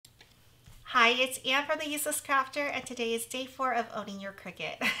Hi, it's Anne from The Useless Crafter, and today is day 4 of owning your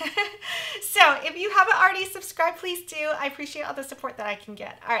Cricut. So if you haven't already subscribed, please do. I appreciate all the support that I can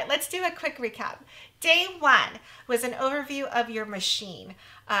get. All right, let's do a quick recap. Day 1 was an overview of your machine,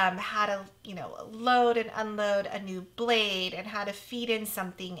 how to load and unload a new blade, and how to feed in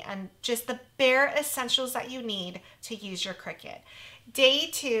something, and just the bare essentials that you need to use your Cricut. Day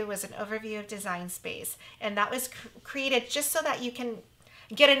 2 was an overview of design space, and that was created just so that you can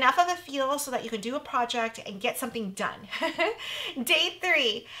get enough of a feel so that you can do a project and get something done. Day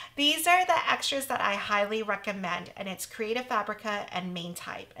 3, these are the extras that I highly recommend, and it's Creative Fabrica and Main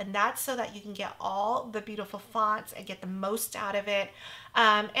Type, and that's so that you can get all the beautiful fonts and get the most out of it,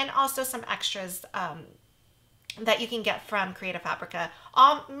 and also some extras that you can get from Creative Fabrica,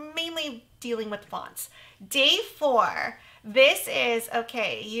 all mainly dealing with fonts. Day 4, this is,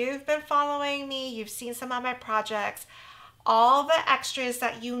 okay, you've been following me, you've seen some of my projects, all the extras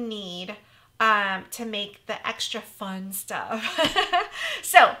that you need to make the extra fun stuff.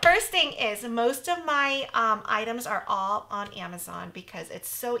 So first thing is, most of my items are all on Amazon because it's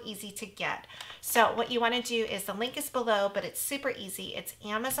so easy to get. So what you want to do is, the link is below, but it's super easy. It's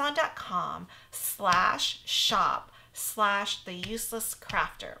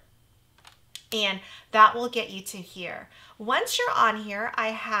amazon.com/shop/theuselesscrafter. And that will get you to here. Once you're on here, I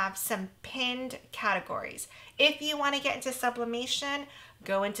have some pinned categories. If you want to get into sublimation,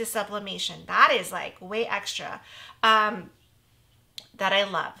 go into sublimation. That is like way extra, that I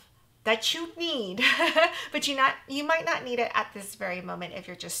love, that you need, but you might not need it at this very moment if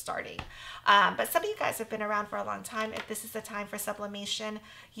you're just starting. But some of you guys have been around for a long time. If this is the time for sublimation,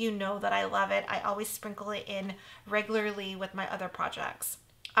 you know that I love it. I always sprinkle it in regularly with my other projects.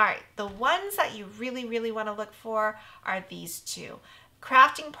 All right, the ones that you really want to look for are these two.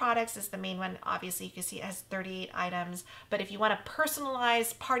 Crafting products is the main one. Obviously, you can see it has 38 items, but if you want to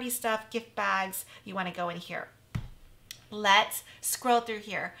personalize party stuff, gift bags, you want to go in here. Let's scroll through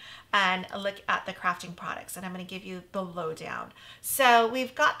here and look at the crafting products, and I'm going to give you the lowdown. So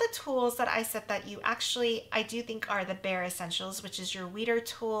we've got the tools that I said that I do think are the bare essentials, which is your weeder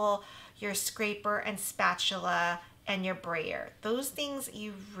tool, your scraper and spatula, and your brayer. Those things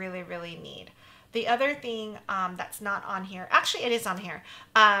you really need. The other thing that's not on here, actually it is on here,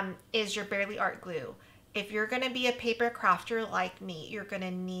 is your Barely Art glue. If you're going to be a paper crafter like me, you're going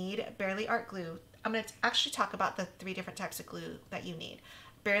to need Barely Art glue. I'm going to actually talk about the 3 different types of glue that you need.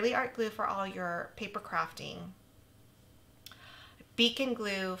 Barely Art glue for all your paper crafting. Beacon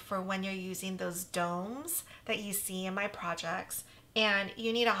glue for when you're using those domes that you see in my projects. And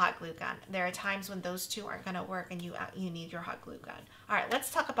you need a hot glue gun. There are times when those two aren't going to work and you need your hot glue gun. All right,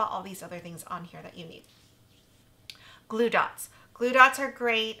 let's talk about all these other things on here that you need. Glue dots. Glue dots are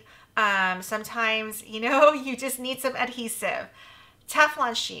great. Sometimes, you just need some adhesive.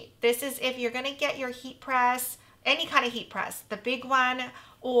 Teflon sheet. This is if you're going to get your heat press, any kind of heat press, the big one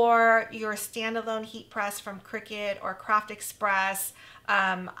or your standalone heat press from Cricut or Craft Express.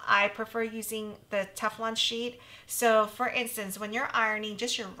 I prefer using the Teflon sheet. So for instance, when you're ironing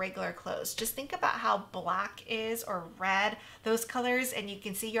just your regular clothes, just think about how black is or red, those colors, and you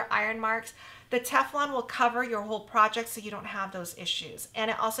can see your iron marks. The Teflon will cover your whole project so you don't have those issues.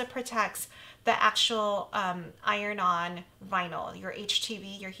 And it also protects the actual iron-on vinyl, your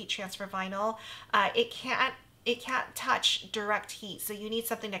HTV, your heat transfer vinyl. It can't touch direct heat, so you need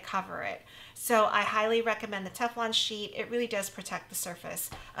something to cover it. So I highly recommend the Teflon sheet. It really does protect the surface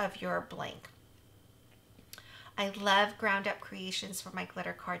of your blank. I love ground up creations for my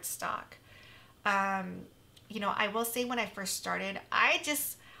glitter card stock. I will say, when I first started, I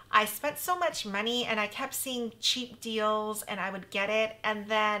spent so much money and I kept seeing cheap deals and I would get it. And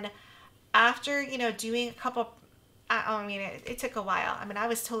then after, doing a couple, it took a while. I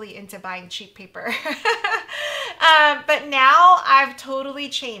was totally into buying cheap paper. But now I've totally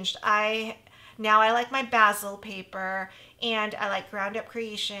changed. Now I like my basil paper, and I like ground up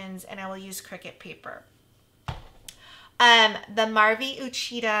creations, and I will use Cricut paper. The Marvi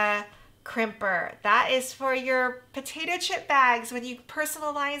Uchida crimper, that is for your potato chip bags. When you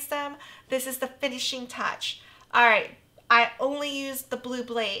personalize them, this is the finishing touch. All right, I only use the blue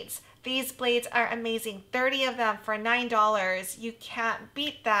blades. These blades are amazing. 30 of them for $9. You can't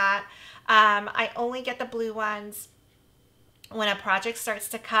beat that. I only get the blue ones. When a project starts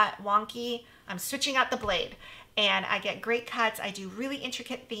to cut wonky, I'm switching out the blade, and I get great cuts. I do really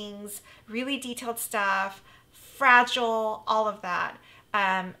intricate things, really detailed stuff, fragile, all of that.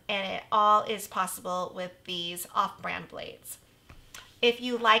 And it all is possible with these off-brand blades. If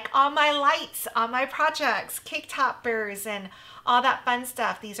you like all my lights on my projects, cake toppers and all that fun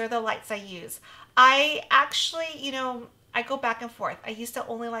stuff, these are the lights I use. I actually, I go back and forth. I used to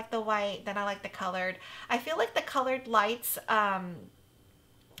only like the white, then I like the colored. I feel like the colored lights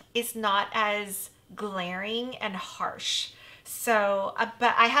is not as glaring and harsh. So,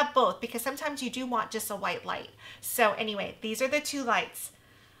 but I have both because sometimes you do want just a white light. So anyway, these are the two lights.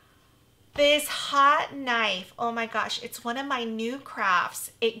 This hot knife, oh my gosh, it's one of my new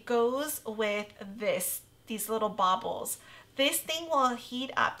crafts. It goes with these little baubles. This thing will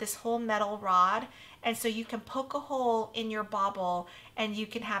heat up this whole metal rod, and so you can poke a hole in your bauble and you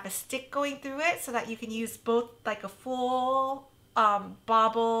can have a stick going through it so that you can use both like a full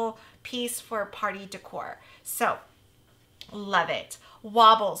bauble piece for party decor. So love it.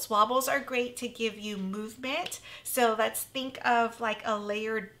 Wobbles. Wobbles are great to give you movement. So let's think of like a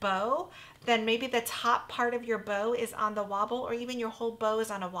layered bow. Then maybe the top part of your bow is on the wobble, or even your whole bow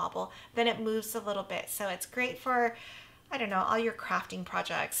is on a wobble. Then it moves a little bit. So it's great for, I don't know, all your crafting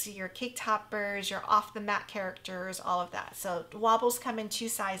projects, your cake toppers, your off the mat characters, all of that. So wobbles come in two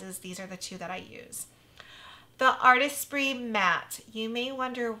sizes. These are the two that I use. The Artistry mat. You may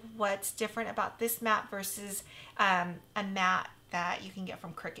wonder what's different about this mat versus a mat that you can get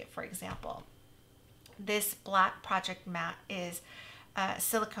from Cricut, for example. This black project mat is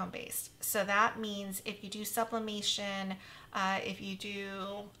silicone based. So that means if you do sublimation, if you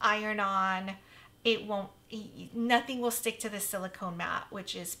do iron on, nothing will stick to the silicone mat,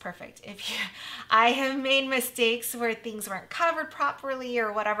 which is perfect. I have made mistakes where things weren't covered properly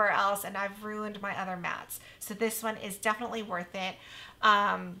or whatever else, and I've ruined my other mats. So this one is definitely worth it.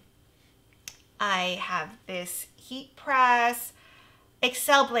 I have this heat press,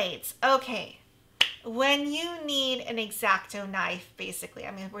 Excel blades. Okay, when you need an X-Acto knife, basically,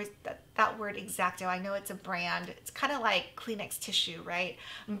 I mean, that word X-Acto, I know it's a brand. It's kind of like Kleenex tissue, right?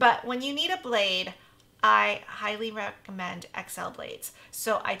 But when you need a blade, I highly recommend XL blades.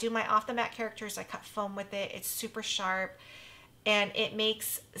 So I do my off the mat characters. I cut foam with it. It's super sharp, and it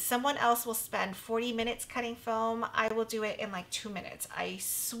makes, someone else will spend 40 minutes cutting foam. I will do it in like 2 minutes. I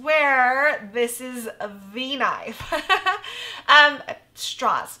swear this is the knife.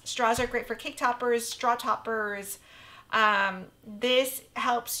 Straws. Straws are great for cake toppers, straw toppers. This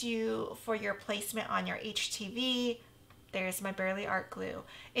helps you for your placement on your HTV. There's my Barely Art glue.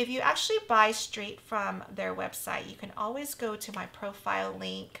 If you actually buy straight from their website, you can always go to my profile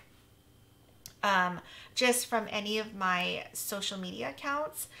link just from any of my social media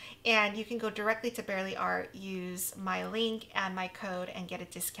accounts, and you can go directly to Barely Art, use my link and my code and get a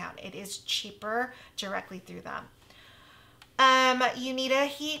discount. It is cheaper directly through them. You need a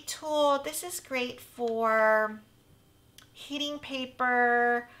heat tool. This is great for heating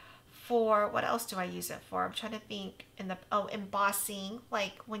paper. For what else do I use it for? I'm trying to think. Embossing,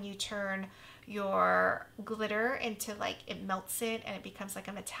 like when you turn your glitter into, like, it melts it and it becomes like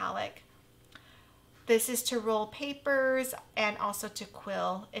a metallic. This is to roll papers and also to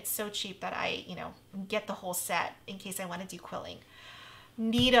quill. It's so cheap that I, get the whole set in case I want to do quilling.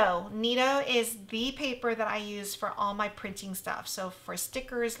 Neato. Neato is the paper that I use for all my printing stuff. So for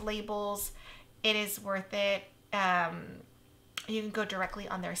stickers, labels, it is worth it. You can go directly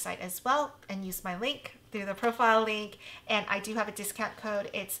on their site as well and use my link through the profile link. And I do have a discount code.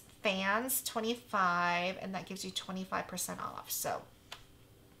 It's FANS25, and that gives you 25% off. So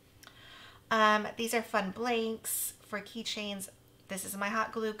these are fun blanks for keychains. This is my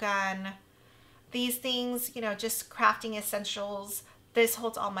hot glue gun. These things, just crafting essentials. This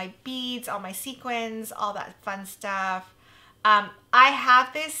holds all my beads, all my sequins, all that fun stuff. I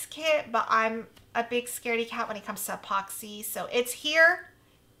have this kit, but I'm a big scaredy cat when it comes to epoxy. So it's here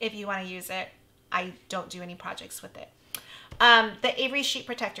if you want to use it. I don't do any projects with it. The Avery sheet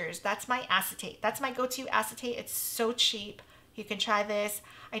protectors, that's my acetate. That's my go-to acetate. It's so cheap. You can try this.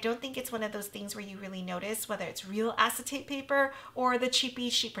 I don't think it's one of those things where you really notice whether it's real acetate paper or the cheapy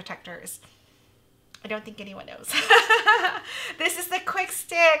sheet protectors. I don't think anyone knows. This is the Quick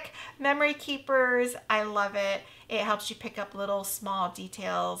Stick Memory Keepers. I love it. It helps you pick up little small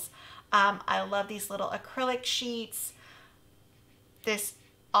details. I love these little acrylic sheets.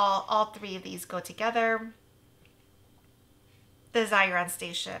 All three of these go together. The Xyron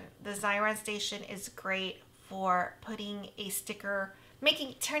Station. The Xyron Station is great for putting a sticker,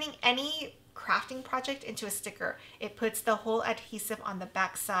 turning any crafting project into a sticker. It puts the whole adhesive on the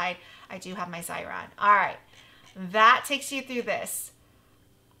back side. I do have my Xyron. All right, that takes you through this.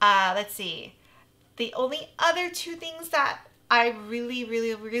 Let's see. The only other two things that I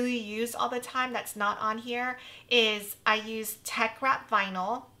really use all the time that's not on here is I use Tech Wrap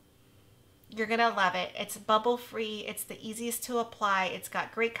Vinyl. You're gonna love it. It's bubble free. It's the easiest to apply. It's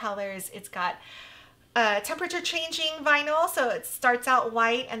got great colors. It's got temperature changing vinyl, so it starts out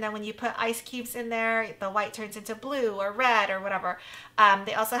white, and then when you put ice cubes in there, the white turns into blue or red or whatever.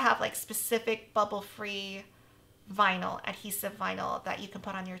 They also have like specific bubble free vinyl, adhesive vinyl that you can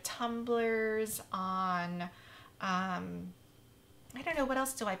put on your tumblers, on I don't know, what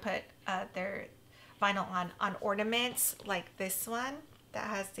else do I put their vinyl on ornaments like this one that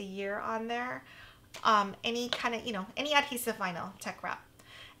has the year on there. Any kind of, any adhesive vinyl, tech wrap.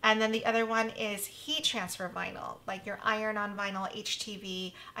 And then the other one is heat transfer vinyl, like your iron-on vinyl,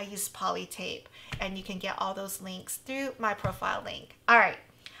 HTV. I use poly tape, and you can get all those links through my profile link. All right,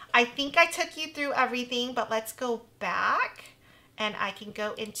 I think I took you through everything, but let's go back and I can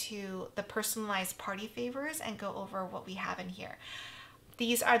go into the personalized party favors and go over what we have in here.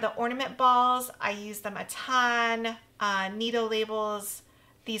 These are the ornament balls. I use them a ton. Needle labels.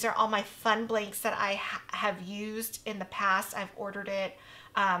 These are all my fun blanks that I have used in the past. I've ordered it.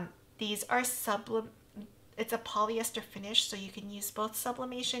 These are it's a polyester finish, so you can use both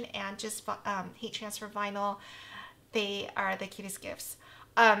sublimation and just heat transfer vinyl. They are the cutest gifts.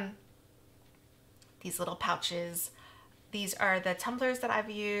 These little pouches. These are the tumblers that I've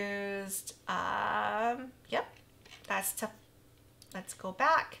used. Yep, that's to, let's go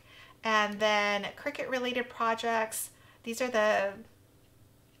back. And then Cricut related projects. These are the,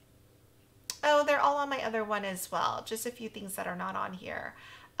 oh, they're all on my other one as well. Just a few things that are not on here.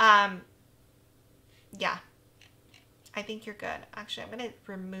 Yeah, I think you're good. Actually, I'm going to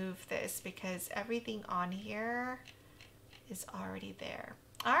remove this because everything on here is already there.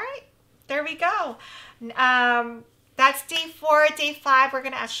 All right, there we go. That's day 4. Day 5, we're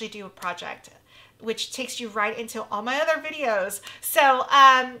going to actually do a project, which takes you right into all my other videos. So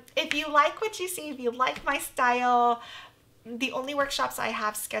if you like what you see, if you like my style, the only workshops I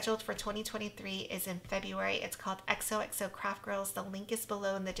have scheduled for 2023 is in February. It's called XOXO Craft Girls. The link is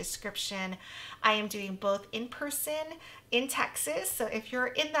below in the description. I am doing both in person in Texas. So if you're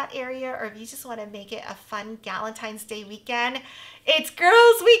in that area, or if you just want to make it a fun Galentine's Day weekend, it's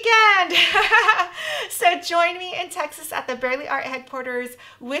Girls Weekend. So join me in Texas at the Barely Art headquarters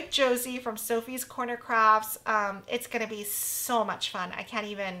with Josie from Sophie's Corner Crafts. It's going to be so much fun. I can't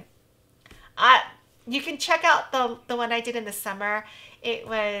even... you can check out the one I did in the summer. It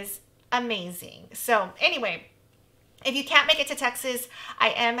was amazing. So anyway, if you can't make it to Texas, I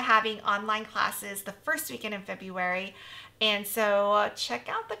am having online classes the first weekend in February. And so check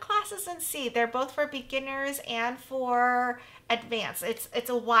out the classes and see. They're both for beginners and for advanced. It's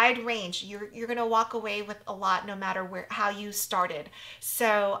a wide range. You're going to walk away with a lot no matter how you started.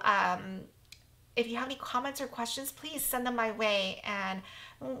 So if you have any comments or questions, please send them my way, and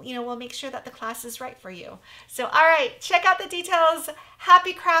we'll make sure that the class is right for you. So all right, check out the details.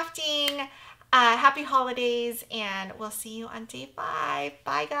 Happy crafting, happy holidays, and we'll see you on day 5.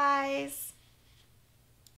 Bye guys.